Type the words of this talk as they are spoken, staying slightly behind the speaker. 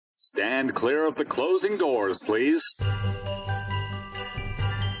Stand clear of the closing doors, please.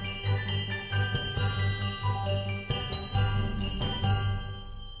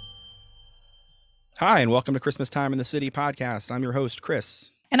 Hi, and welcome to Christmas Time in the City podcast. I'm your host,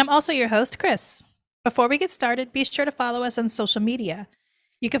 Chris. And I'm also your host, Chris. Before we get started, be sure to follow us on social media.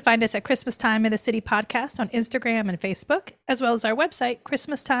 You can find us at Christmas Time in the City podcast on Instagram and Facebook, as well as our website,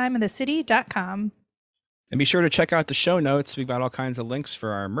 christmastimeinthecity.com. And be sure to check out the show notes. We've got all kinds of links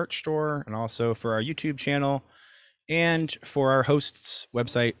for our merch store and also for our YouTube channel and for our host's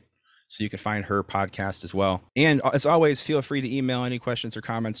website, so you can find her podcast as well. And as always, feel free to email any questions or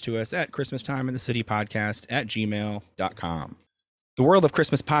comments to us at christmastimeinthecitypodcast@gmail.com. The world of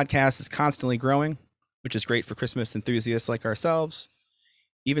Christmas podcasts is constantly growing, which is great for Christmas enthusiasts like ourselves.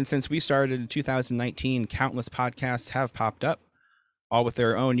 Even since we started in 2019, countless podcasts have popped up, all with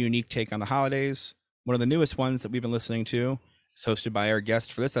their own unique take on the holidays. One of the newest ones that we've been listening to is hosted by our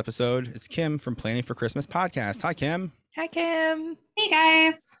guest for this episode. It's Kim from Planning for Christmas podcast. Hi, Kim. Hi, Kim. Hey,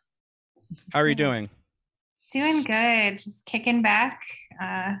 guys. How are you doing? Doing good. Just kicking back.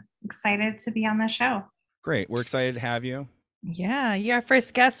 Excited to be on the show. Great. We're excited to have you. Yeah, you're our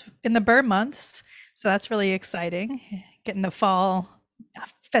first guest in the Burr months, so that's really exciting. Getting the fall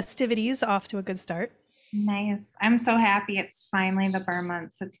festivities off to a good start. Nice. I'm so happy it's finally the Burr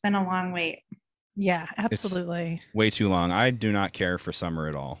months. It's been a long wait. Yeah, absolutely. It's way too long. I do not care for summer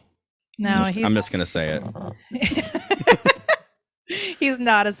at all. No, I'm just going to say it. He's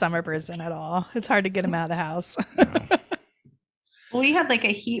not a summer person at all. It's hard to get him out of the house. We had like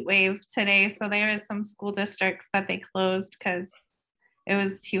a heat wave today, so there is some school districts that they closed because it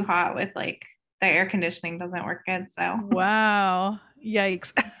was too hot with like the air conditioning doesn't work good. So wow,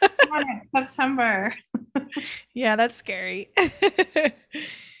 yikes! September. Yeah, that's scary.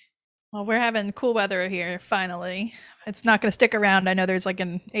 Well, we're having cool weather here finally. It's not going to stick around. I know there's like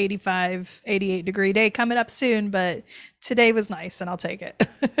an 85, 88 degree day coming up soon, but today was nice and I'll take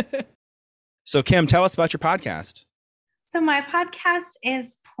it. So Kim, tell us about your podcast. So my podcast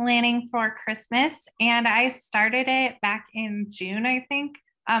is Planning for Christmas, and I started it back in June, I think.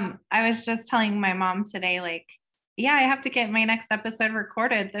 I was just telling my mom today, like, yeah, I have to get my next episode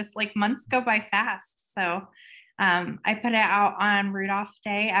recorded. This like months go by fast. So I put it out on Rudolph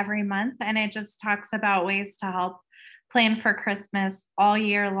Day every month, and it just talks about ways to help plan for Christmas all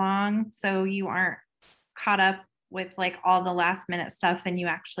year long, so you aren't caught up with like all the last minute stuff and you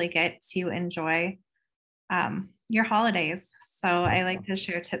actually get to enjoy your holidays. So I like to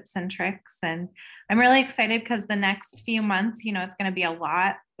share tips and tricks, and I'm really excited because the next few months, you know, it's going to be a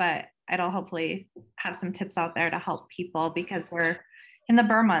lot, but it'll hopefully have some tips out there to help people because we're in the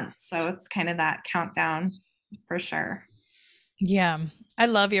Burr months. So it's kind of that countdown for sure. Yeah, I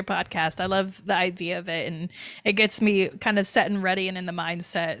love your podcast. I love the idea of it, and it gets me kind of set and ready and in the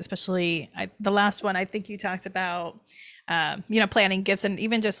mindset, especially the last one. I think you talked about planning gifts and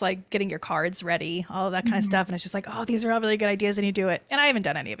even just like getting your cards ready, all of that kind of stuff. And it's just like, oh, these are all really good ideas and you do it. And I haven't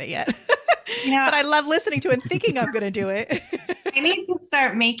done any of it yet, but I love listening to it and thinking I'm going to do it. I need to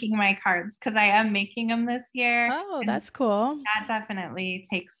start making my cards because I am making them this year. Oh, that's cool. That definitely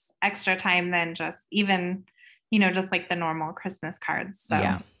takes extra time than just even, just like the normal Christmas cards. So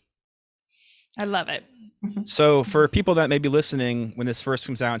yeah, I love it. So for people that may be listening when this first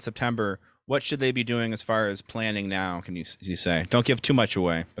comes out in September, what should they be doing as far as planning now? Can you say? Don't give too much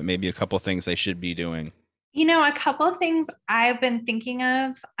away, but maybe a couple of things they should be doing. A couple of things I've been thinking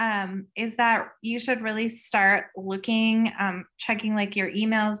of is that you should really start looking, checking like your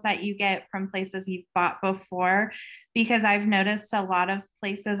emails that you get from places you've bought before, because I've noticed a lot of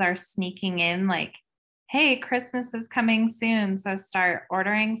places are sneaking in like, hey, Christmas is coming soon, so start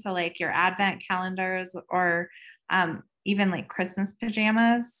ordering. So like your advent calendars or even like Christmas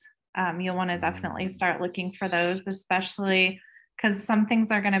pajamas. You'll want to definitely start looking for those, especially because some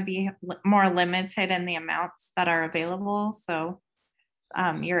things are going to be more limited in the amounts that are available. So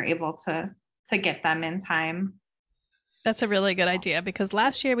you're able to get them in time. That's a really good idea because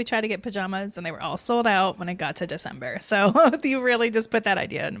last year we tried to get pajamas and they were all sold out when it got to December. So you really just put that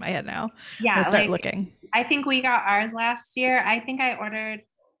idea in my head now. Yeah. I'll start looking. I think we got ours last year. I think I ordered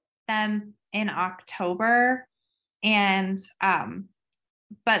them in October and,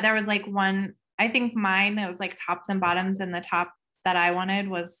 but there was like one, I think mine, it was like tops and bottoms, and the top that I wanted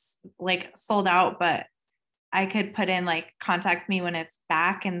was like sold out, but I could put in like contact me when it's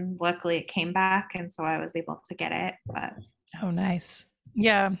back, and luckily it came back. And so I was able to get it. But oh, nice.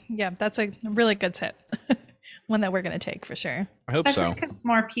 Yeah. That's a really good tip. One that we're going to take for sure. I hope so.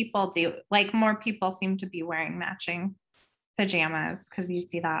 More people seem to be wearing matching pajamas because you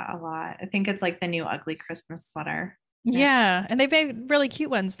see that a lot. I think it's like the new ugly Christmas sweater. Yeah, and they've made really cute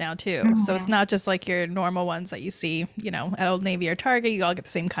ones now too. So it's Mhm. not just like your normal ones that you see, at Old Navy or Target. You all get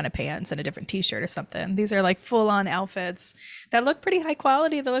the same kind of pants and a different t-shirt or something. These are like full-on outfits that look pretty high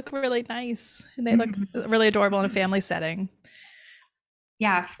quality. They look really nice and they look Mhm. really adorable in a family setting.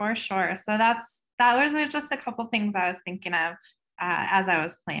 Yeah, for sure. So that was just a couple things I was thinking of as I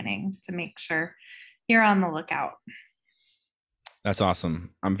was planning to make sure you're on the lookout. That's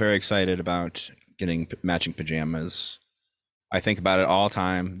awesome. I'm very excited about getting matching pajamas. I think about it all the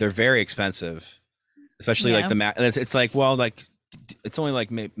time. They're very expensive, especially like Yeah. the it's like, well, like it's only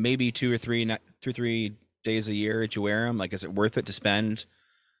like maybe 2 or 3 days a year that you wear them. Like, is it worth it to spend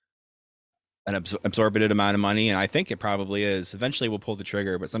an absorbent amount of money? And I think it probably is. Eventually we'll pull the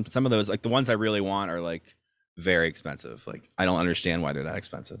trigger, but some of those, like the ones I really want, are like very expensive. Like, I don't understand why they're that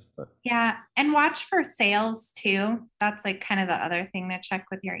expensive, but Yeah, and watch for sales too. That's like kind of the other thing to check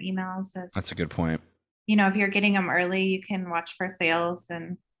with your emails is, that's a good point. if you're getting them early, you can watch for sales,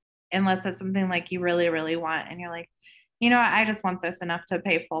 and unless it's something like you really, really want and you're like, I just want this enough to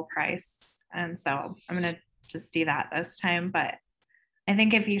pay full price. And so I'm going to just do that this time. But I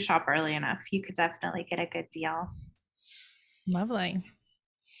think if you shop early enough, you could definitely get a good deal. Lovely.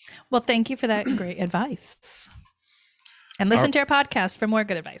 Well, thank you for that great advice. And listen to our podcast for more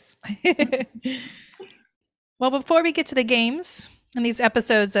good advice. Well, before we get to the games and these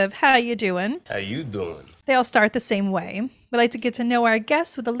episodes of How You Doing? How you doing? They all start the same way. We like to get to know our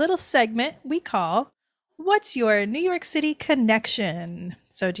guests with a little segment we call What's Your New York City Connection?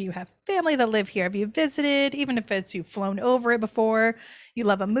 So do you have family that live here? Have you visited? Even if it's you've flown over it before, you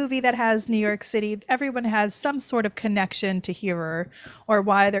love a movie that has New York City. Everyone has some sort of connection to here or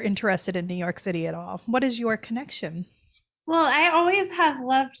why they're interested in New York City at all. What is your connection? Well, I always have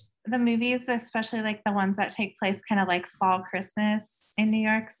loved the movies, especially like the ones that take place kind of like fall Christmas in New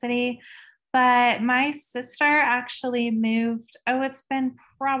York City. But my sister actually moved, it's been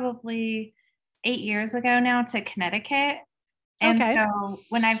probably 8 years ago now, to Connecticut. And Okay. so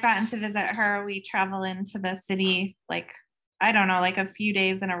when I've gotten to visit her, we travel into the city like, I don't know, like a few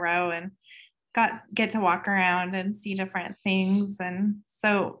days in a row and get to walk around and see different things. And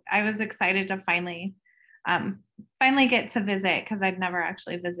so I was excited to finally get to visit because I'd never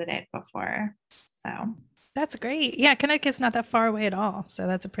actually visited before. So That's great. Yeah, Connecticut's not that far away at all. So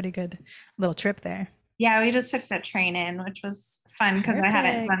that's a pretty good little trip there. yeah, we just took the train in, which was fun because I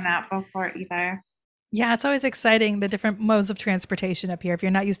hadn't done Perfect. that before either. Yeah, it's always exciting, the different modes of transportation up here. If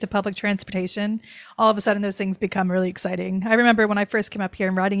you're not used to public transportation, all of a sudden those things become really exciting. I remember when I first came up here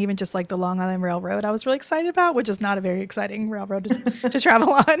and riding even just like the Long Island Railroad, I was really excited about, which is not a very exciting railroad to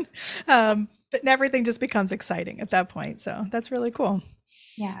travel on. But everything just becomes exciting at that point. So that's really cool.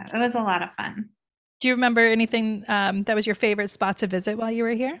 Yeah, it was a lot of fun. Do you remember anything that was your favorite spot to visit while you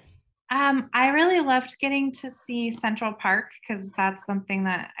were here? I really loved getting to see Central Park because that's something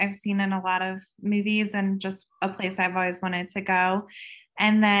that I've seen in a lot of movies and just a place I've always wanted to go.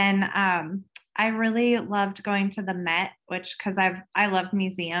 And then I really loved going to the Met, which because I love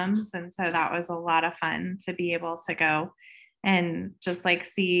museums, and so that was a lot of fun to be able to go and just like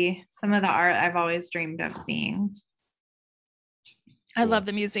see some of the art I've always dreamed of seeing. I love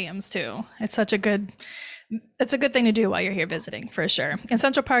the museums too. It's a good thing to do while you're here visiting for sure. And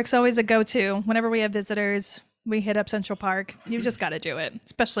Central Park's always a go-to. Whenever we have visitors, we hit up Central Park. You just got to do it.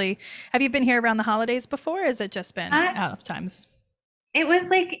 Especially, have you been here around the holidays before? Or has it just been out of times? It was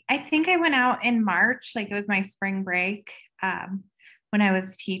like, I think I went out in March, like it was my spring break when I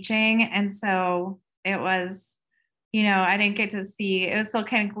was teaching. And so it was, I didn't get to see, it was still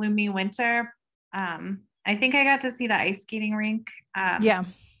kind of gloomy winter. I think I got to see the ice skating rink. Yeah.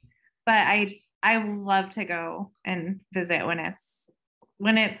 But I love to go and visit when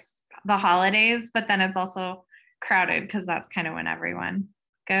it's the holidays, but then it's also crowded because that's kind of when everyone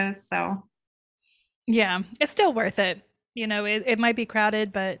goes. So Yeah, it's still worth it. It might be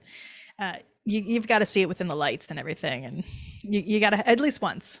crowded, but you've got to see it within the lights and everything. And you got to at least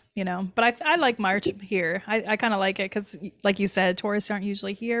once, But I like March here. I kind of like it because, like you said, tourists aren't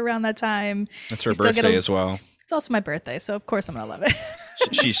usually here around that time. That's her birthday as well. It's also my birthday, so of course I'm going to love it.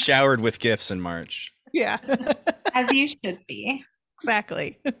 She's showered with gifts in March. Yeah. as you should be.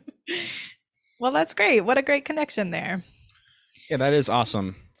 Exactly. Well, that's great. What a great connection there. Yeah, that is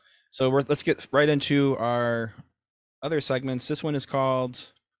awesome. So let's get right into our other segments. This one is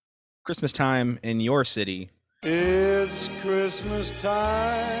called Christmas Time in Your City. It's Christmas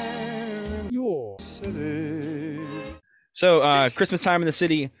time in your city. So Christmas time in the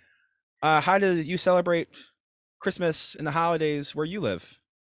city. How do you celebrate Christmas and the holidays where you live?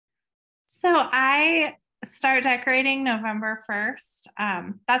 So I start decorating November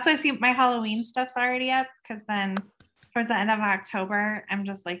 1st. That's why I see my Halloween stuff's already up because then towards the end of October, I'm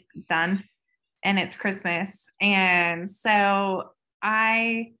just like done, and it's Christmas. And so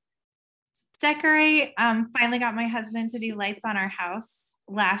I decorate. Finally got my husband to do lights on our house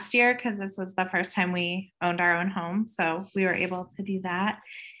last year because this was the first time we owned our own home. So we were able to do that.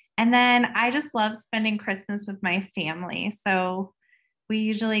 And then I just love spending Christmas with my family. So we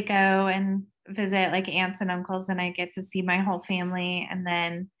usually go and visit like aunts and uncles, and I get to see my whole family. And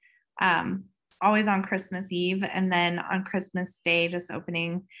then always on Christmas Eve, and then on Christmas Day, just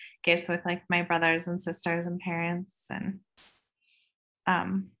opening gifts with like my brothers and sisters and parents. And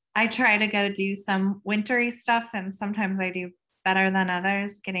I try to go do some wintry stuff, and sometimes I do better than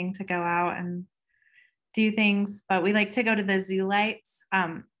others, getting to go out and do things. But we like to go to the zoo lights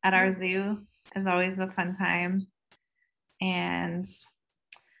at our zoo. Is always a fun time, and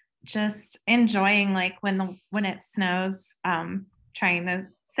just enjoying like when it snows, trying to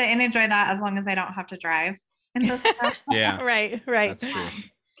sit and enjoy that as long as I don't have to drive in the snow. Yeah, right. that's true.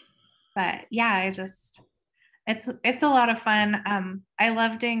 But yeah, it's a lot of fun. I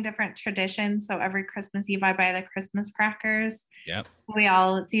love doing different traditions. So every Christmas Eve, I buy the Christmas crackers. Yep. We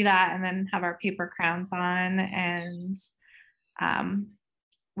all do that and then have our paper crowns on. And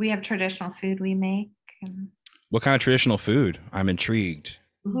we have traditional food we make. What kind of traditional food? I'm intrigued.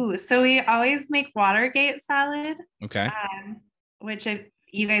 So we always make Watergate salad. Okay. Which if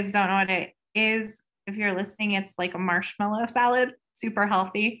you guys don't know what it is, if you're listening, it's like a marshmallow salad, super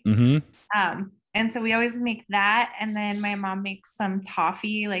healthy. Mm-hmm. And so we always make that. And then my mom makes some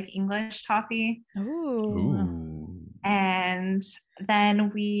toffee, like English toffee. Ooh. And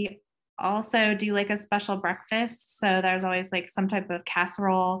then we also do like a special breakfast. So there's always like some type of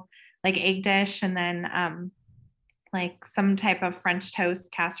casserole, like egg dish, and then like some type of French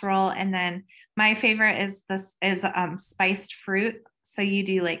toast casserole. And then my favorite is spiced fruit. So you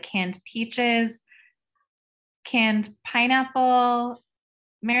do like canned peaches, canned pineapple,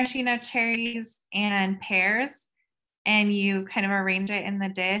 maraschino cherries, and pears. And you kind of arrange it in the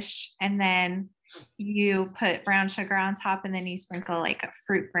dish. And then you put brown sugar on top, and then you sprinkle like a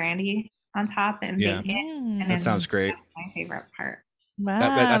fruit brandy on top and bake it. And That sounds great. That's my favorite part.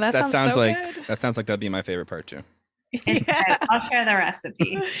 Wow, that sounds so like good. that sounds like that'd be my favorite part too. Yeah. I'll share the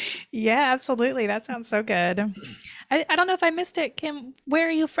recipe. Yeah, absolutely. That sounds so good. I don't know if I missed it, Kim. Where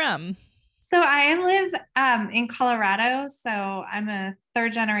are you from? So I live in Colorado. So I'm a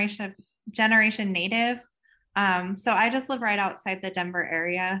third generation native. So I just live right outside the Denver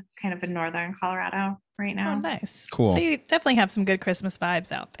area, kind of in northern Colorado right now. Oh, nice. Cool. So you definitely have some good Christmas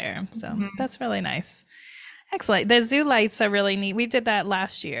vibes out there. So that's really nice. Excellent. The zoo lights are really neat. We did that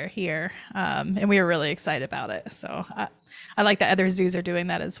last year here, and we were really excited about it. So I like that other zoos are doing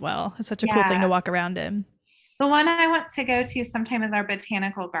that as well. It's such a cool thing to walk around in. The one I want to go to sometime is our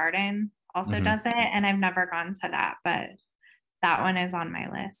botanical garden also does it, and I've never gone to that, but that one is on my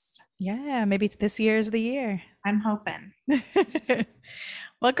list. Yeah, maybe this year is the year. I'm hoping.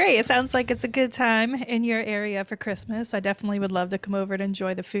 Well, great. It sounds like it's a good time in your area for Christmas. I definitely would love to come over and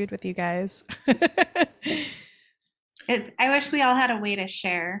enjoy the food with you guys. I wish we all had a way to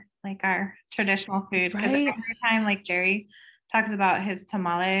share like our traditional food, because every time like Jerry talks about his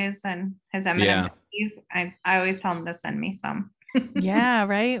tamales and his M&M cookies, I always tell him to send me some. Yeah,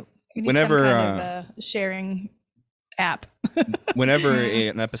 right. We need Whenever some kind of sharing app. Whenever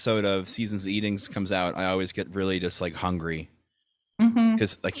an episode of Seasons of Eatings comes out, I always get really just like hungry,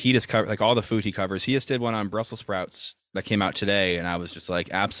 because like he just covered like all the food he covers. He just did one on Brussels sprouts that came out today, and I was just like,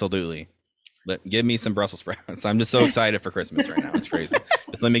 absolutely, give me some Brussels sprouts. I'm just so excited for Christmas right now. It's crazy.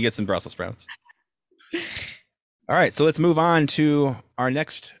 Just let me get some Brussels sprouts. All right, so let's move on to our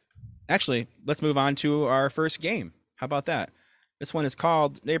next. Actually, let's move on to our first game. How about that? This one is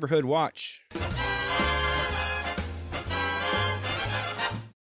called Neighborhood Watch.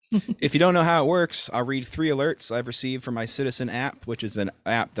 If you don't know how it works, I'll read 3 alerts I've received from my Citizen app, which is an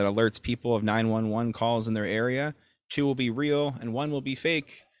app that alerts people of 911 calls in their area. 2 will be real and 1 will be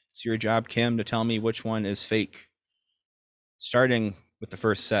fake. It's your job, Kim, to tell me which one is fake. Starting with the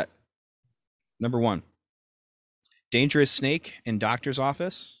first set. Number 1. Dangerous snake in doctor's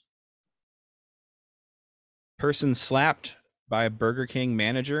office. Person slapped by a Burger King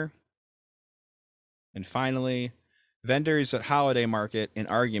manager. And finally, vendors at holiday market in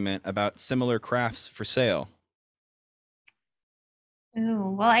argument about similar crafts for sale.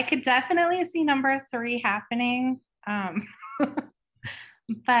 Ooh, well, I could definitely see number 3 happening.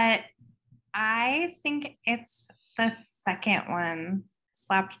 But I think it's the second one,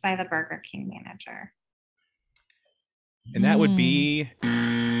 slapped by the Burger King manager. And that would be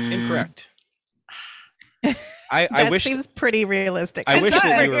incorrect. I That wish seems pretty realistic. I wish that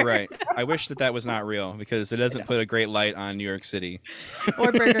does. you were right. I wish that was not real because it doesn't put a great light on New York City.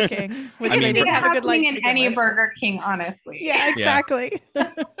 Or Burger King, which I they mean, didn't have a good light happening to in begin any with. Burger King, honestly. Yeah, exactly.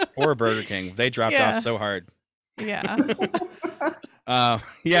 Or Burger King. They dropped Yeah. off so hard. Yeah.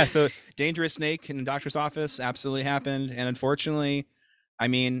 Yeah, so Dangerous Snake in the doctor's office absolutely happened. And unfortunately, I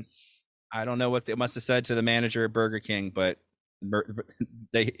mean, I don't know what they must have said to the manager at Burger King, but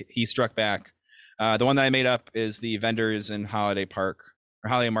he struck back. The one that I made up is the vendors in Holiday Park or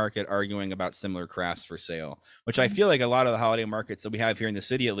Holiday Market arguing about similar crafts for sale, which I feel like a lot of the holiday markets that we have here in the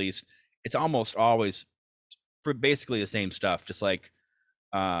city, at least, it's almost always for basically the same stuff, just like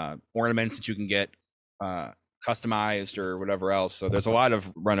ornaments that you can get customized or whatever else. So there's a lot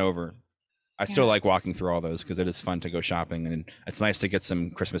of run over. I still like walking through all those because it is fun to go shopping, and it's nice to get some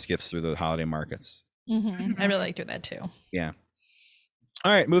Christmas gifts through the holiday markets. Mm-hmm. I really like doing that too. Yeah.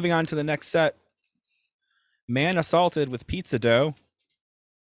 All right, moving on to the next set. Man assaulted with pizza dough.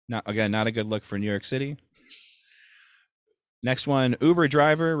 Not a good look for New York City. Next one, Uber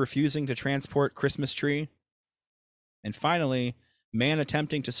driver refusing to transport Christmas tree. And finally, man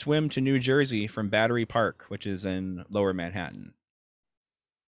attempting to swim to New Jersey from Battery Park, which is in Lower Manhattan.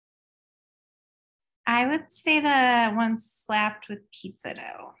 I would say the one slapped with pizza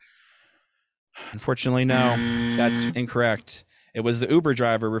dough. Unfortunately, no, that's incorrect. It was the Uber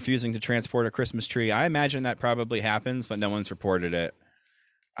driver refusing to transport a Christmas tree. I imagine that probably happens, but no one's reported it.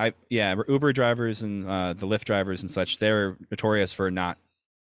 Uber drivers and the Lyft drivers and such, they're notorious for not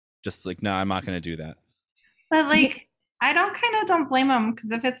just like, no, I'm not going to do that. But like, I don't blame them,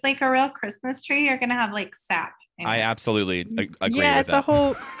 because if it's like a real Christmas tree, you're gonna have like sap in I it. absolutely agree Yeah, with it's that. a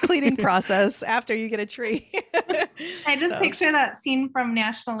whole cleaning process after you get a tree. I just So. picture that scene from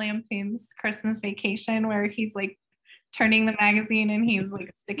National Lampoon's Christmas Vacation where he's like turning the magazine and he's like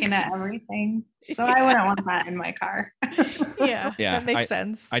sticking at everything. So I wouldn't want that in my car. Yeah, Yeah, that makes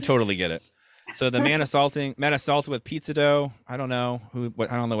sense. I totally get it. So the man assaulted with pizza dough. I don't know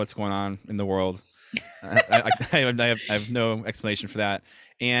I don't know what's going on in the world. I have no explanation for that.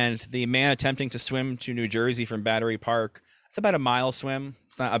 And the man attempting to swim to New Jersey from Battery Park. It's about a mile swim.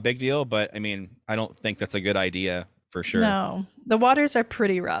 It's not a big deal, but I mean, I don't think that's a good idea for sure. No, the waters are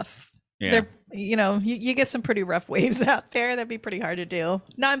pretty rough. Yeah. They're, you get some pretty rough waves out there. That'd be pretty hard to do.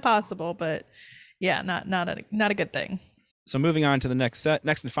 Not impossible, but yeah, not a good thing. So moving on to the next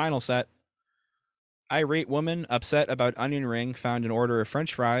and final set. Irate woman upset about onion ring found in order of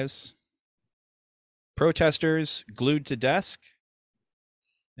French fries. Protesters glued to desk.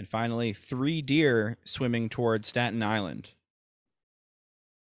 And finally, 3 deer swimming towards Staten Island.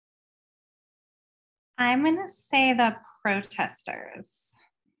 I'm gonna say the protesters.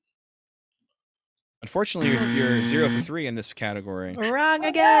 Unfortunately, you're 0 for 3 in this category. Wrong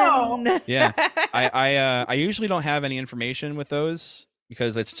again. Yeah. I usually don't have any information with those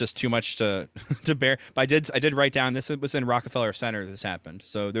because it's just too much to bear. But I did write down, this was in Rockefeller Center this happened.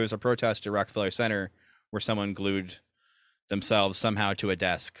 So there was a protest at Rockefeller Center where someone glued themselves somehow to a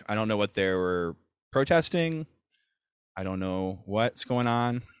desk. I don't know what they were protesting. I don't know what's going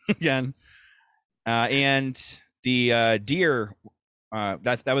on again. And the deer,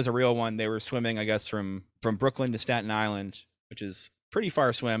 that was a real one. They were swimming, I guess, from Brooklyn to Staten Island, which is pretty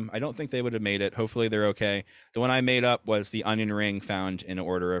far swim. I don't think they would have made it. Hopefully they're okay. The one I made up was the onion ring found in an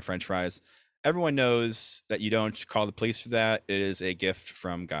order of French fries. Everyone knows that you don't call the police for that. It is a gift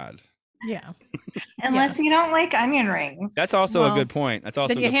from God. Yeah. Unless you Yes. don't like onion rings. That's also Well, a good point. That's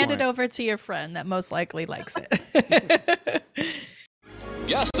also Then a you good hand point. it over to your friend that most likely likes it.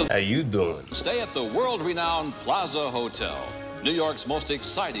 Guests of How you doing? stay at the world-renowned Plaza Hotel, New York's most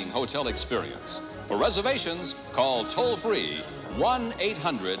exciting hotel experience. For reservations, call toll-free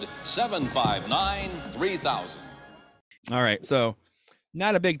 1-800-759-3000. All right, so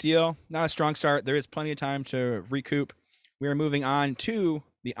not a big deal, not a strong start. There is plenty of time to recoup. We are moving on to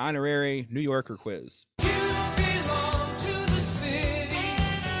the honorary New Yorker quiz.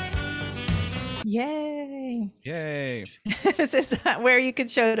 Yay. Yay. This is where you can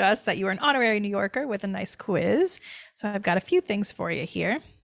show to us that you are an honorary New Yorker with a nice quiz. So I've got a few things for you here.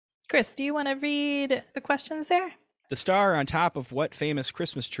 Chris, do you want to read the questions there? The star on top of what famous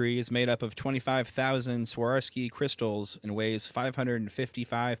Christmas tree is made up of 25,000 Swarovski crystals and weighs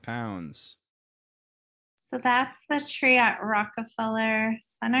 555 pounds? So that's the tree at Rockefeller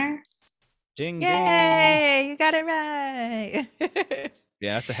Center. Ding ding. Yay, you got it right.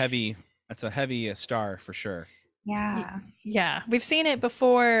 Yeah, that's a heavy star for sure. Yeah. Yeah, we've seen it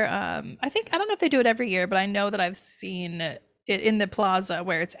before. I don't know if they do it every year, but I know that I've seen it in the plaza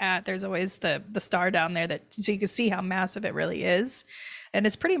where it's at. There's always the star down there so you can see how massive it really is. And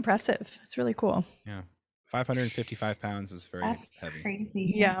it's pretty impressive. It's really cool. Yeah. 555 pounds is very That's heavy.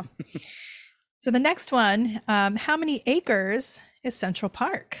 crazy. Yeah. So the next one, how many acres is Central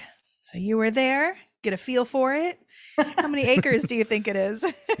Park? So you were there, get a feel for it. How many acres do you think it is?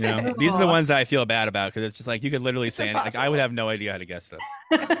 You know, these are the ones that I feel bad about because it's just like you could literally say, like, I impossible. would have no idea how to guess this.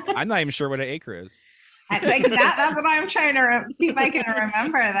 I'm not even sure what an acre is. Like that's what I'm trying to see if I can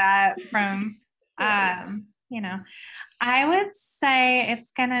remember that from, you know, I would say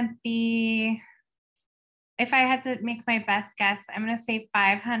it's gonna be, if I had to make my best guess, I'm gonna say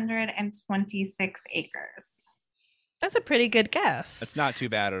 526 acres. That's a pretty good guess. That's not too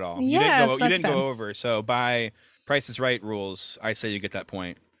bad at all. Yeah, you it's not didn't too bad. go over. So by Price is Right rules, I say you get that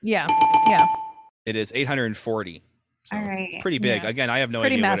point. Yeah. It is 840. So All right. pretty big. Yeah. Again, I have no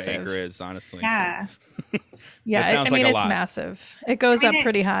Pretty idea massive. what an acre is, honestly. Yeah. Yeah. That sounds I mean, like a it's lot. massive. It goes I up mean,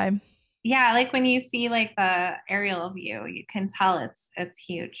 pretty high. Yeah, like when you see like the aerial view, you can tell it's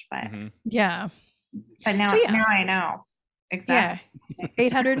huge, but Mhm. Yeah. now So, yeah. now I know exactly. Yeah.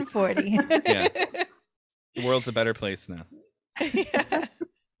 840. Yeah. The world's a better place now. Yeah. All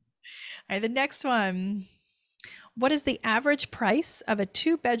right. The next one. What is the average price of a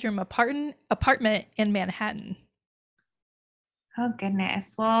 2-bedroom apartment in Manhattan? Oh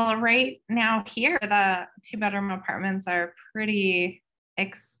goodness. Well, right now here the 2-bedroom apartments are pretty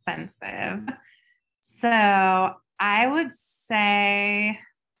expensive. So I would say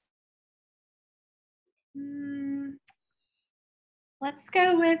let's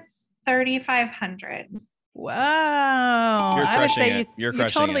go with 3,500. Wow. You're I would crushing say it. You're you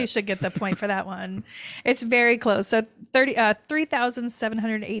crushing totally it. should get the point for that one. It's very close. So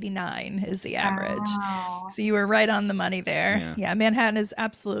 3,789 is the average. Wow. So you were right on the money there. Yeah. Yeah, Manhattan is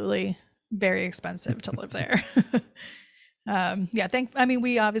absolutely very expensive to live there. I mean,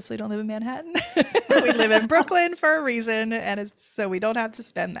 we obviously don't live in Manhattan. We live in Brooklyn for a reason, and so we don't have to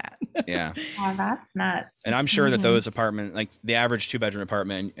spend that. Yeah. Wow, that's nuts. And I'm sure that Mhm. those apartment, like the average 2-bedroom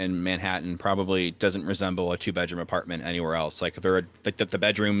apartment in Manhattan, probably doesn't resemble a 2-bedroom apartment anywhere else. Like there are like the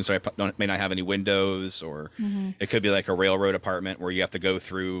bedrooms may not have any windows, or it could be like a railroad apartment where you have to go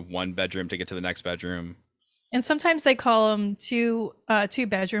through one bedroom to get to the next bedroom. And sometimes they call them two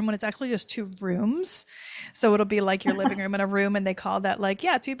bedroom when it's actually just 2 rooms. So it'll be like your living room and a room, and they call that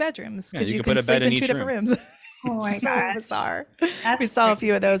 2 bedrooms Yeah, because you you can put can a bed sleep in in each 2 different room. rooms. Oh my So gosh. bizarre. That's We saw a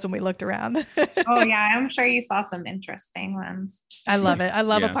few of crazy. those when we looked around. Oh yeah, I'm sure you saw some interesting ones. I love it. I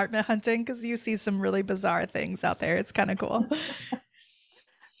love Yeah. apartment hunting because you see some really bizarre things out there. It's kind of cool.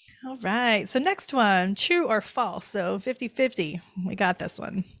 All right. So next one, true or false? So 50-50. We got this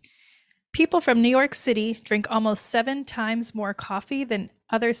one. People from New York City drink almost 7 times more coffee than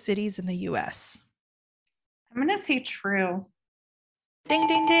other cities in the US. I'm gonna say true. Ding,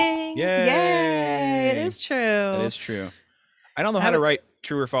 ding, ding. Yay. It is true. That is true. I don't know how to write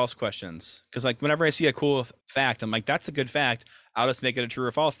true or false questions because like whenever I see a cool fact, I'm like, that's a good fact. I'll just make it a true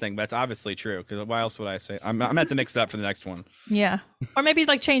or false thing. But it's obviously true because why else would I say? I'm meant to mix it up for the next one. Yeah. Or maybe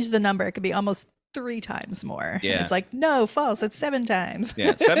change the number. It could be almost 3 times more. And Yeah. it's like, no, false. It's 7 times.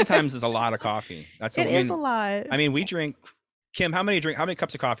 Yeah, 7 times is a lot of coffee. That's It is a lot. I mean, we drink. Kim, how many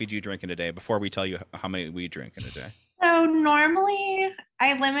cups of coffee do you drink in a day? Before we tell you how many we drink in a day. So normally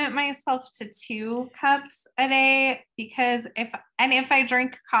I limit myself to 2 cups a day because if I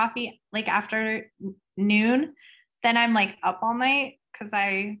drink coffee like after noon, then I'm like up all night because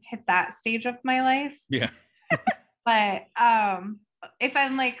I hit that stage of my life. Yeah. But if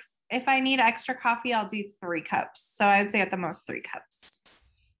I need extra coffee, I'll do 3 cups. So I'd say at the most 3 cups.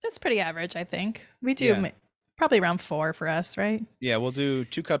 That's pretty average, I think. We do Yeah. probably around 4 for us, right? Yeah, we'll do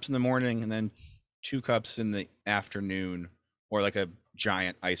 2 cups in the morning and then 2 cups in the afternoon, or like a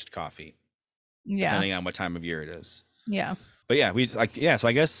giant iced coffee, Yeah. depending on what time of year it is. Yeah. But yeah, so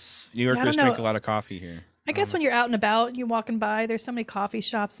I guess New I don't Yorkers drink know. a lot of coffee here. I guess when you're out and about, you're walking by, there's so many coffee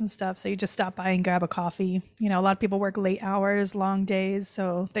shops and stuff. So you just stop by and grab a coffee. You know, a lot of people work late hours, long days.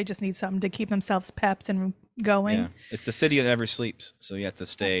 So they just need something to keep themselves pepped and going. Yeah, it's the city that never sleeps, so you have to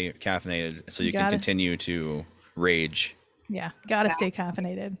stay caffeinated so you can Gotta- continue to rage. Yeah. Gotta stay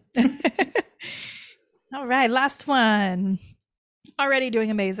caffeinated. All right. Last one. Already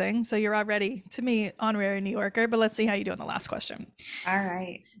doing amazing. So you're already, to me, honorary New Yorker, but let's see how you do on the last question. All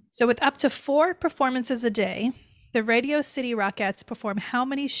right. So with up to 4 performances a day, the Radio City Rockettes perform how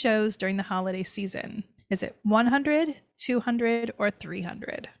many shows during the holiday season? Is it 100, 200, or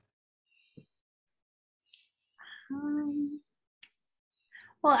 300?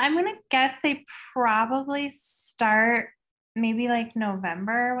 Well, I'm going to guess they probably start maybe like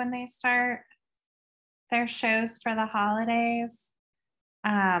November when they start their shows for the holidays.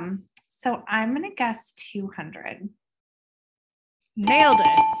 So I'm going to guess 200. Nailed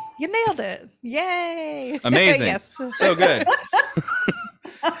it. You nailed it. Yay. Amazing. Yes. So good.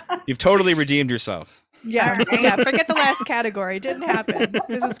 You've totally redeemed yourself. Yeah. Alright. Yeah. Forget the last category. It didn't happen.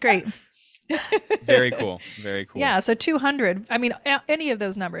 This is great. Very cool. Very cool. Yeah. So 200. I mean, any of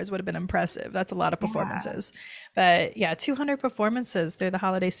those numbers would have been impressive. That's a lot of performances. But yeah, 200 performances through the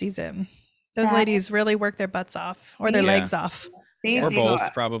holiday season. Those Yeah. ladies really work their butts off or their Yeah. legs off. Or Daisy.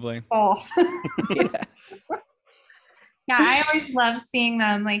 both, probably. Both. Yeah. Yeah, I always love seeing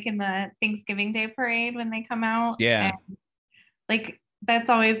them like in the Thanksgiving Day parade when they come out. Yeah. And, like that's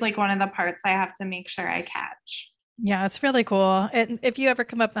always like one of the parts I have to make sure I catch. Yeah, it's really cool. And if you ever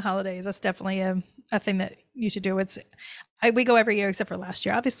come up in the holidays, that's definitely a thing that you should do. We go every year except for last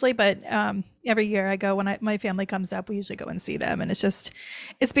year, obviously, but every year I go when my family comes up, we usually go and see them. And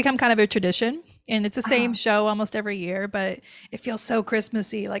it's become kind of a tradition, and it's the same show almost every year, but it feels so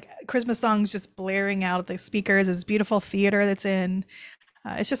Christmassy, like Christmas songs just blaring out of the speakers. It's beautiful theater that's in.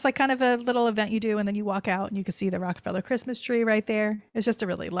 It's just like kind of a little event you do, and then you walk out and you can see the Rockefeller Christmas tree right there. It's just a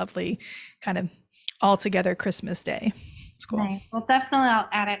really lovely kind of all together Christmas day. It's cool. Nice. Well, definitely I'll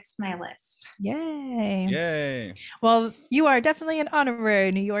add it to my list. Yay. Yay. Well, you are definitely an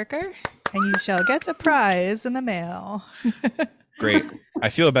honorary New Yorker, and you shall get a prize in the mail. Great. I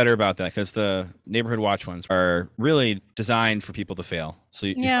feel better about that because the neighborhood watch ones are really designed for people to fail. So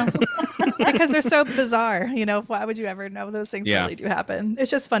Yeah. Because they're so bizarre. Why would you ever know those things Yeah. really do happen?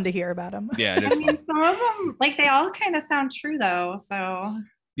 It's just fun to hear about them. yeah, it is I fun. mean, some of them, like they all kind of sound true though. So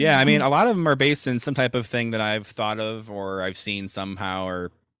Yeah, I mean, a lot of them are based in some type of thing that I've thought of or I've seen somehow,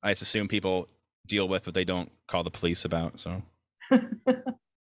 or I just assume people deal with, but they don't call the police about. So,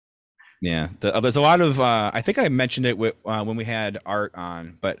 yeah, there's a lot of. I think I mentioned it when we had Art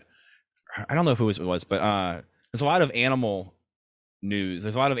on, but I don't know who it was. But there's a lot of animal news.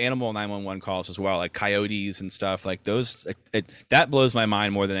 There's a lot of animal 911 calls as well, like coyotes and stuff like those. That blows my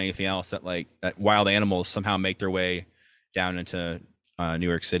mind more than anything else. That wild animals somehow make their way down into New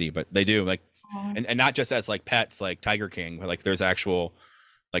York City, but they do, like, and not just as like pets, like Tiger King, but like there's actual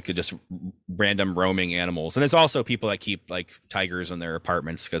like just random roaming animals, and there's also people that keep like tigers in their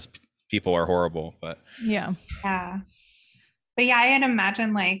apartments because people are horrible. But Yeah. yeah. But yeah, I'd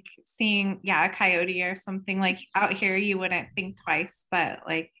imagine like seeing a coyote or something like out here you wouldn't think twice, but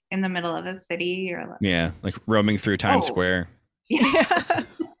like in the middle of a city you're like, yeah, like roaming through Times Oh. Square. Yeah.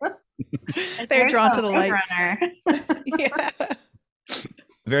 They're "There's drawn a to the lights. Roadrunner." Yeah.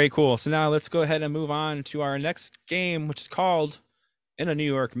 Very cool. So now let's go ahead and move on to our next game, which is called In a New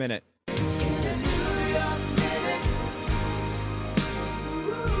York Minute.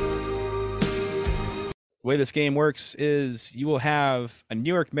 The way this game works is you will have a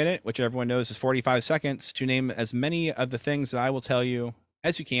New York Minute, which everyone knows is 45 seconds, to name as many of the things that I will tell you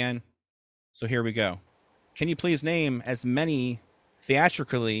as you can. So here we go. Can you please name as many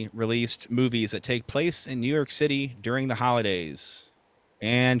theatrically released movies that take place in New York City during the holidays?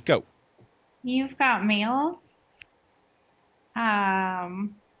 And go. You've Got Mail. Oh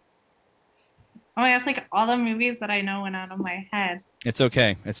my gosh, like all the movies that I know went out of my head. It's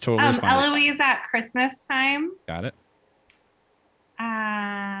okay. It's totally fine. Eloise at Christmas Time. Got it.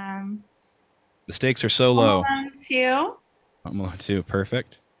 The stakes are so low. Home Alone 2. Home Alone 2,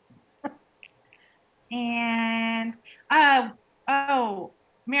 perfect. And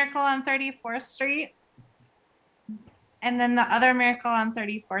Miracle on 34th Street. And then the other Miracle on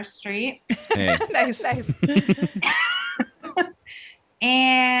 34th Street. Hey, Nice.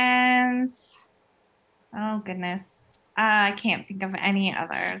 And oh goodness, I can't think of any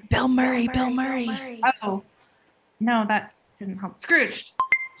others. Bill Murray. Oh no, that didn't help. Scrooged.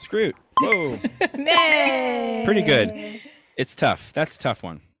 Screwed. Whoa, Nay. pretty good. It's tough. That's a tough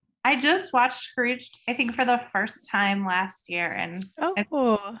one. I just watched Scrooged, I think, for the first time last year, and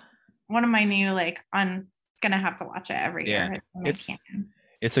Oh. one of my new I'm gonna have to watch it every year. when I It's- can.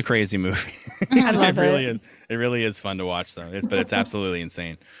 It's a crazy movie. I love it. Really it. is. It really is fun to watch, though. But it's absolutely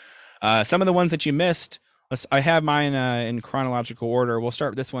insane. Some of the ones that you missed, I have mine in chronological order. We'll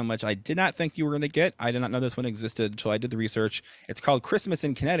start with this one, which I did not think you were going to get. I did not know this one existed until I did the research. It's called Christmas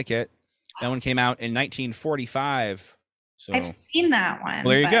in Connecticut. That one came out in 1945. So, I've seen that one.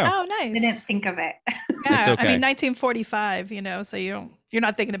 well, there you but go. Oh, I nice. didn't think of it. Yeah, It's okay. I mean 1945, so you're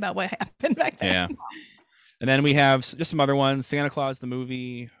not thinking about what happened back then. Yeah. And then we have just some other ones. Santa Claus the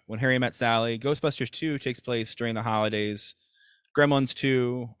movie, When Harry Met Sally, Ghostbusters 2 takes place during the holidays, Gremlins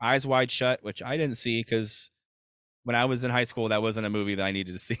 2, Eyes Wide Shut, which I didn't see because when I was in high school, that wasn't a movie that I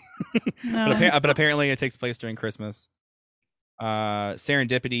needed to see. No. But apparently it takes place during Christmas.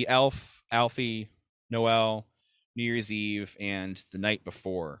 Serendipity, Elf, Alfie, Noel, New Year's Eve, and The Night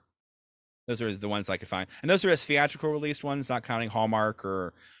Before. Those are the ones I could find, and those are as theatrical released ones, not counting Hallmark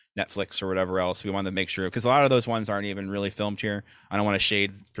or Netflix or whatever else. We wanted to make sure, because a lot of those ones aren't even really filmed here. I don't want to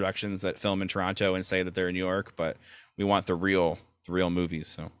shade productions that film in Toronto and say that they're in New York, but we want the real movies.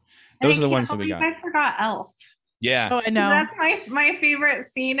 So those are the ones that we got. I forgot Elf. Yeah. Oh, I know. That's my favorite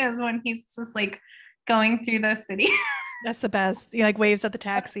scene is when he's just like going through the city. That's the best. He like waves at the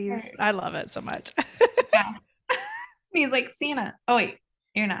taxis. I love it so much. Yeah. He's like, Santa. Oh wait,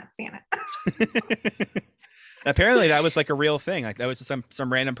 you're not Santa. Apparently that was like a real thing. Like that was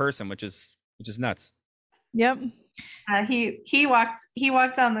some random person, which is nuts. Yep. He walked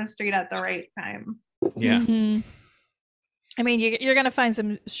down the street at the right time. Yeah. Mhm. I mean, you're going to find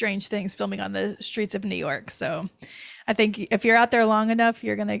some strange things filming on the streets of New York. So I think if you're out there long enough,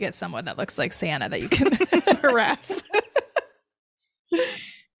 you're going to get someone that looks like Santa that you can harass.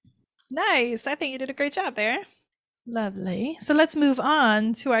 Nice. I think you did a great job there. Lovely. So let's move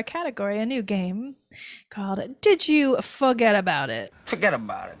on to our category, a new game called Did You Forget About It? Forget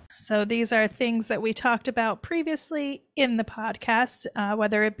about it. So these are things that we talked about previously in the podcast,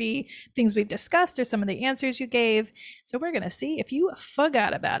 whether it be things we've discussed or some of the answers you gave. So we're going to see if you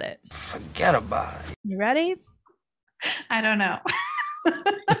forgot about it. Forget about it. You ready? I don't know.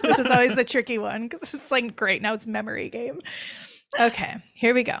 This is always the tricky one because it's like, great, now it's memory game. Okay,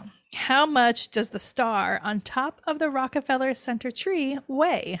 here we go. How much does the star on top of the Rockefeller Center tree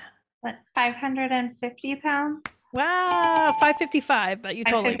weigh? What, 550 pounds? Wow, 555, but you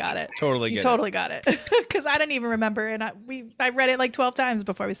totally got it. Totally You get totally got it. Because I didn't even remember, and I read it like 12 times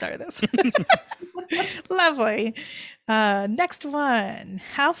before we started this. Lovely. Next one.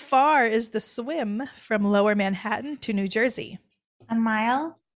 How far is the swim from Lower Manhattan to New Jersey? 1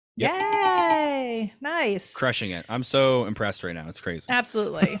 mile? Yep. Yay! Nice. Crushing it. I'm so impressed right now. It's crazy.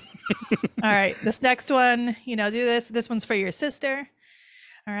 Absolutely. All right. This next one, do this. This one's for your sister.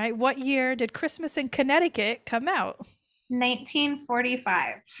 All right. What year did Christmas in Connecticut come out?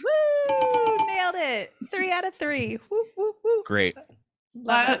 1945. Woo! Nailed it. 3 out of 3. Woo, woo, woo. Great.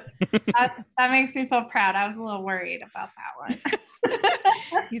 Love it. That makes me feel proud. I was a little worried about that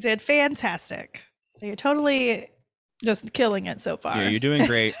one. You did fantastic. So you're totally just killing it so far. Yeah, you're doing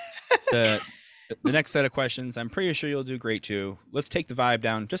great. The next set of questions, I'm pretty sure you'll do great too. Let's take the vibe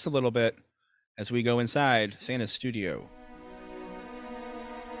down just a little bit as we go inside Santa's studio.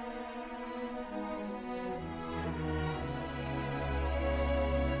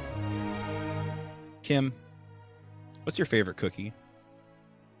 Kim, what's your favorite cookie?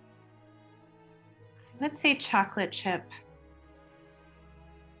 I would say chocolate chip.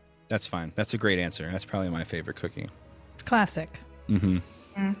 That's fine. That's a great answer. That's probably my favorite cookie. It's classic. Mm-hmm.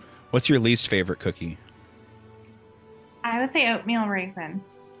 Mm. What's your least favorite cookie? I would say oatmeal raisin.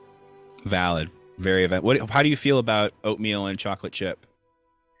 Valid. Very valid. How do you feel about oatmeal and chocolate chip?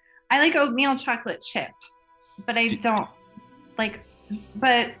 I like oatmeal chocolate chip, but I don't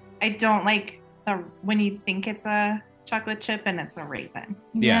like the when you think it's a chocolate chip and it's a raisin.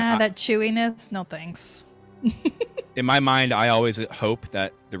 Yeah, That chewiness. No thanks. In my mind, I always hope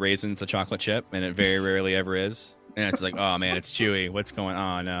that the raisin's a chocolate chip, and it very rarely ever is. And it's like, oh man, it's chewy. What's going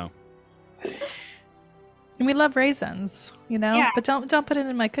on? No. And we love raisins, Yeah. but don't put it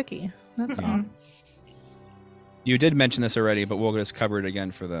in my cookie. That's all. You did mention this already, but we'll just cover it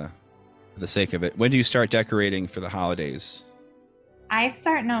again for the sake of it. When do you start decorating for the holidays? I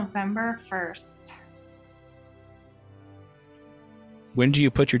start November 1st. When do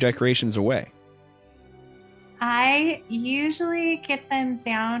you put your decorations away? I usually get them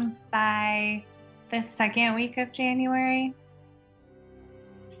down by the second week of January.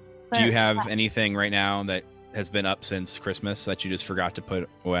 Do you But have anything right now that has been up since Christmas that you just forgot to put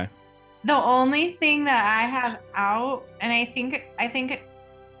away? the only thing that I have out, and I think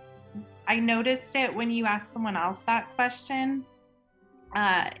I noticed it when you asked someone else that question,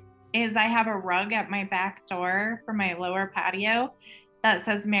 is I have a rug at my back door for my lower patio that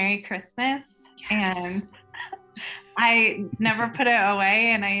says Merry Christmas. Yes. And I never put it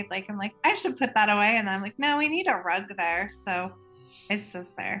away, and I'm like, I should put that away. And I'm like, no, we need a rug there. So it's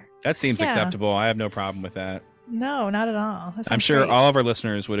just there. That seems Yeah. acceptable. I have no problem with that. No, not at all. That I'm sounds sure great. all of our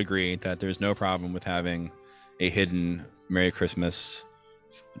listeners would agree that there's no problem with having a hidden Merry Christmas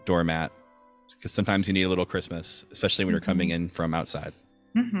doormat, because sometimes you need a little Christmas, especially when you're coming in from outside.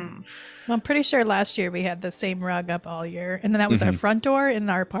 Mm-hmm. Well, I'm pretty sure last year we had the same rug up all year, and that was our front door in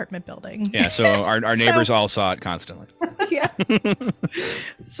our apartment building. Yeah, so our neighbors all saw it constantly. Yeah.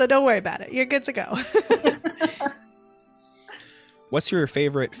 So don't worry about it. You're good to go. What's your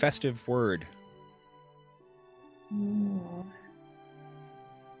favorite festive word? Ooh.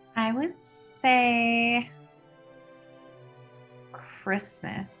 I would say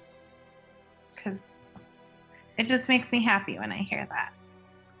Christmas. because it just makes me happy when I hear that.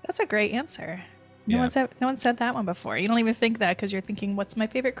 That's a great answer. Yeah. No one said that one before. You don't even think that because you're thinking, what's my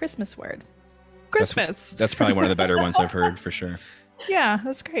favorite Christmas word? Christmas. That's probably one of the better ones I've heard for sure. Yeah,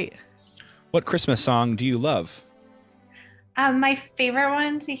 that's great. What Christmas song do you love? My favorite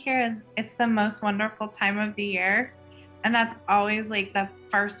one to hear is "It's the Most Wonderful Time of the Year," and that's always like the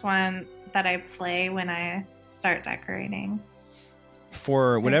first one that I play when I start decorating.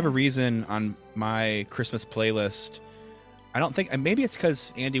 For whatever Nice. reason, on my Christmas playlist, I don't think, maybe it's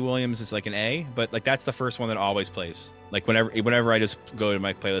because Andy Williams is like an A, but like that's the first one that always plays. Like whenever I just go to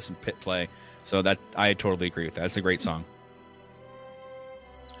my playlist and hit play. So that I totally agree with that. It's a great song.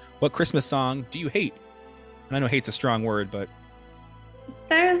 What Christmas song do you hate? And I know hate's a strong word, but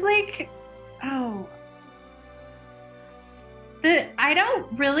There's like, I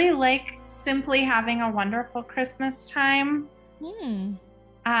don't really like Simply Having a Wonderful Christmas Time.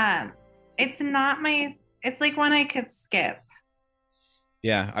 It's not it's like one I could skip.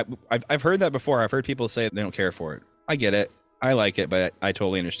 yeah, I've heard that before. I've heard people say they don't care for it. I get it. I like it, but I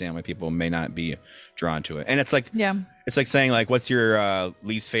totally understand why people may not be drawn to it. And it's like, Yeah. it's like saying like, what's your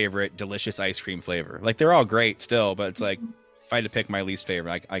least favorite delicious ice cream flavor? Like they're all great still, but it's like, if I had to pick my least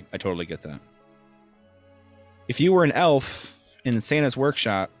favorite, I totally get that. If you were an elf in Santa's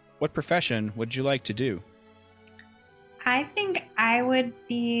workshop, what profession would you like to do? I think I would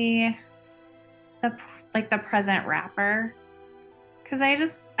be the present wrapper, because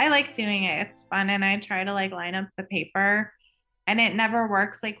I like doing it. It's fun, and I try to like line up the paper, and it never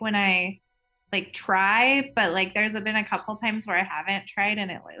works like when I like try, but like there's been a couple times where I haven't tried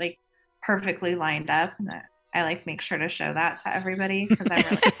and it like perfectly lined up, and I like make sure to show that to everybody because I'm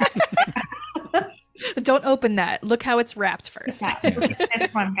really Don't open that. Look how it's wrapped first. yeah,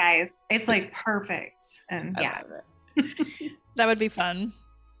 this one, guys. It's like perfect, and I yeah. love it. That would be fun.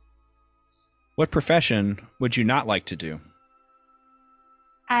 What profession would you not like to do?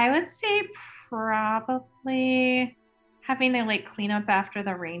 I would say probably having to like clean up after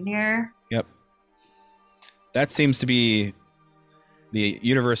the reindeer. Yep. That seems to be the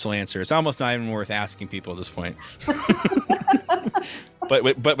universal answer. It's almost not even worth asking people at this point.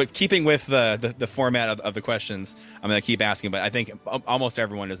 but keeping with the format of the questions, I'm going to keep asking. But I think almost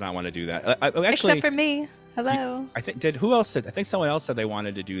everyone does not want to do that. Actually, Except for me. Hello. I think who else said? I think someone else said they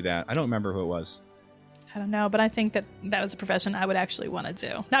wanted to do that. I don't remember who it was. I don't know, but I think that was a profession I would actually want to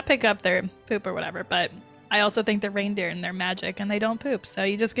do. Not pick up their poop or whatever, but I also think they're reindeer and they're magic and they don't poop. So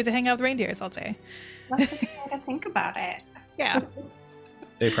you just get to hang out with reindeers all day. That's a good way to think about it. Yeah.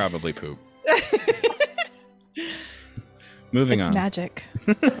 They probably poop. Moving It's on. magic.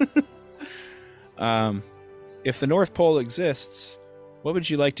 If the North Pole exists, what would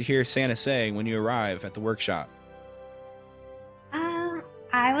you like to hear Santa say when you arrive at the workshop?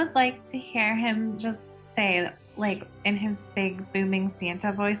 I would like to hear him just say, like, in his big booming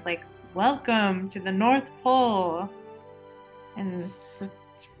Santa voice, like, "Welcome to the North Pole," and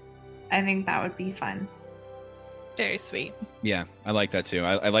just, I think that would be fun. Very sweet. Yeah, I like that too.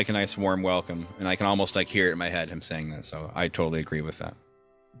 I like a nice warm welcome, and I can almost like hear it in my head, him saying that. So I totally agree with that.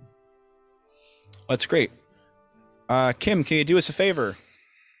 That's great. Kim, can you do us a favor?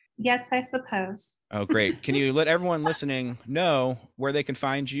 Yes, I suppose. Oh, great. Can you let everyone listening know where they can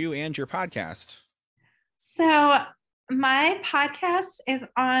find you and your podcast? So my podcast is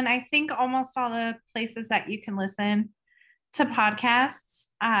on, I think, almost all the places that you can listen to podcasts.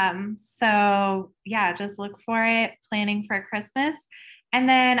 So yeah, just look for it, Planning for Christmas. And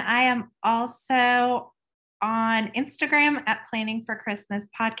then I am also on Instagram at Planning for Christmas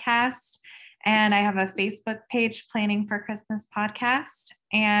Podcast. And I have a Facebook page, Planning for Christmas Podcast.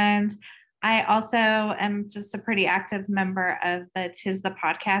 And I also am just a pretty active member of the Tis the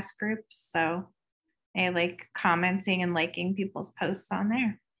Podcast group. So I like commenting and liking people's posts on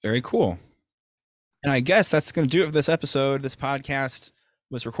there. Very cool. And I guess that's going to do it for this episode. This podcast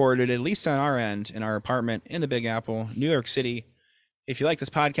was recorded, at least on our end, in our apartment in the Big Apple, New York City. If you like this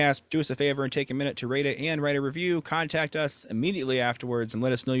podcast, do us a favor and take a minute to rate it and write a review. Contact us immediately afterwards and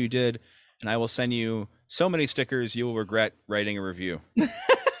let us know you did. And I will send you so many stickers you will regret writing a review.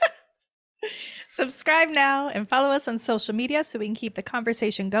 Subscribe now and follow us on social media so we can keep the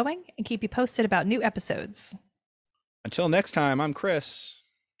conversation going and keep you posted about new episodes. Until next time, I'm Chris.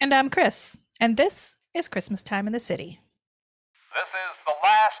 And I'm Chris. And this is Christmas Time in the City. This is the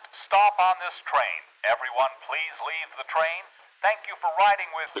last stop on this train. Everyone, please leave the train. Thank you for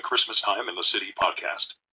riding with The Christmas Time in the City podcast.